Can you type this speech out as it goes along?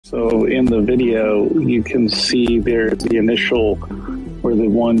So in the video, you can see there's the initial where the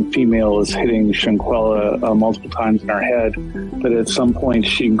one female is hitting Shanquella multiple times in her head, but at some point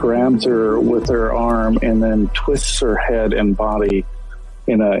she grabs her with her arm and then twists her head and body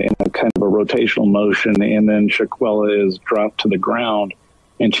in a kind of a rotational motion, and then Shanquella is dropped to the ground,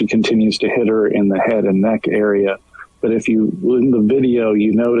 and she continues to hit her in the head and neck area. But if you, in the video,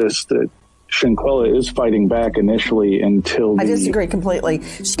 you notice that Shanquella is fighting back initially until I disagree completely.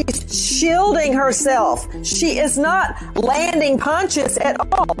 She's shielding herself. She is not landing punches at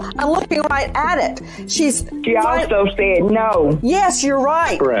all. I'm looking right at it. She also said no. Yes, you're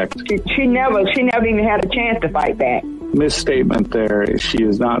right. Correct. She never even had a chance to fight back. Misstatement there. She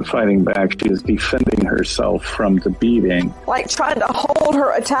is not fighting back. She is defending herself from the beating. Like trying to hold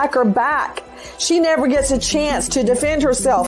her attacker back. She never gets a chance to defend herself.